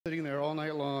Sitting there all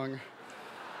night long.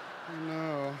 I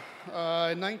know.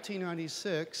 In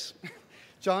 1996,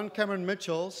 John Cameron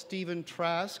Mitchell, Stephen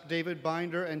Trask, David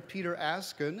Binder, and Peter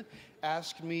Askin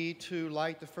asked me to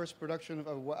light the first production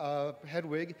of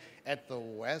Hedwig at the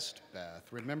West Bath.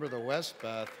 Remember the West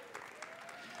Bath?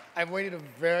 I've waited a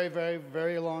very, very,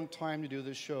 very long time to do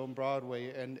this show on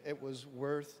Broadway, and it was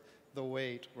worth the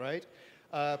wait, right?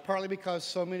 Partly because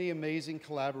so many amazing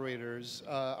collaborators,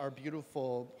 our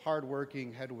beautiful,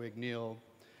 hardworking Hedwig Neal,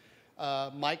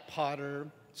 Mike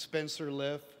Potter, Spencer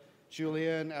Liff,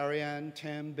 Julian, Ariane,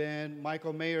 Tim, Ben,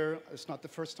 Michael Mayer. It's not the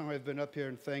first time I've been up here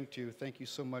and thanked you. Thank you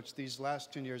so much. These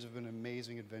last 10 years have been an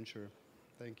amazing adventure.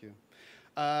 Thank you.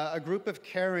 A group of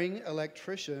caring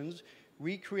electricians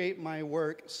recreate my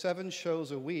work 7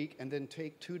 shows a week and then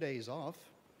take 2 days off.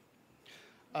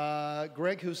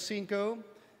 Greg Husinko,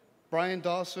 Brian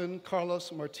Dawson,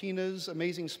 Carlos Martinez,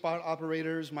 amazing spot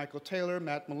operators, Michael Taylor,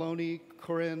 Matt Maloney,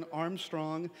 Corinne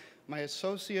Armstrong, my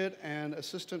associate and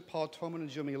assistant Paul Toman and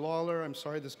Jimmy Lawler. I'm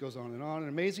sorry, this goes on. An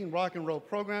amazing rock and roll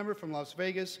programmer from Las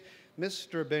Vegas,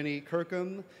 Mr. Benny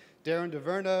Kirkham, Darren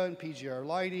DeVerna and PGR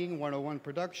Lighting, 101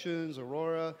 Productions,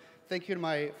 Aurora. Thank you to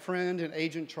my friend and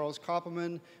agent Charles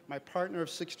Koppelman, my partner of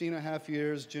 16 and a half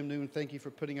years, Jim Noon. Thank you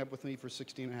for putting up with me for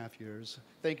 16 and a half years.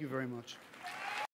 Thank you very much.